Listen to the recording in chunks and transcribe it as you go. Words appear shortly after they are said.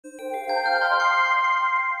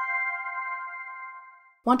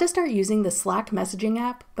Want to start using the Slack messaging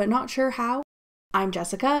app, but not sure how? I'm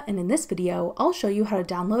Jessica, and in this video, I'll show you how to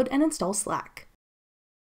download and install Slack.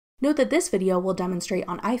 Note that this video will demonstrate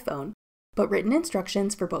on iPhone, but written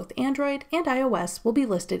instructions for both Android and iOS will be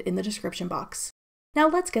listed in the description box. Now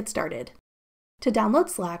let's get started. To download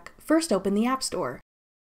Slack, first open the App Store.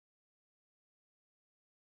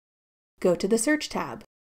 Go to the Search tab.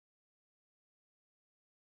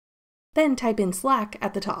 Then type in Slack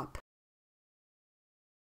at the top.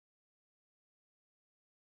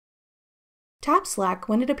 Tap Slack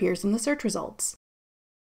when it appears in the search results.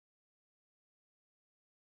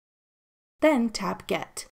 Then tap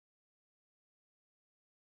Get.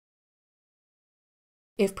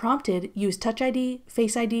 If prompted, use Touch ID,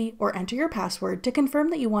 Face ID, or enter your password to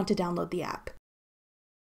confirm that you want to download the app.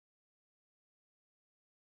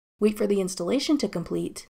 Wait for the installation to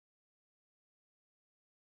complete,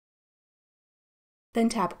 then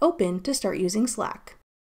tap Open to start using Slack.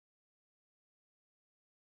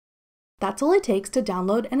 That's all it takes to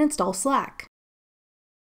download and install Slack.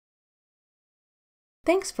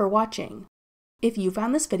 Thanks for watching. If you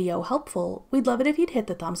found this video helpful, we'd love it if you'd hit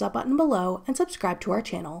the thumbs up button below and subscribe to our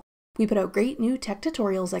channel. We put out great new tech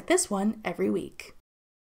tutorials like this one every week.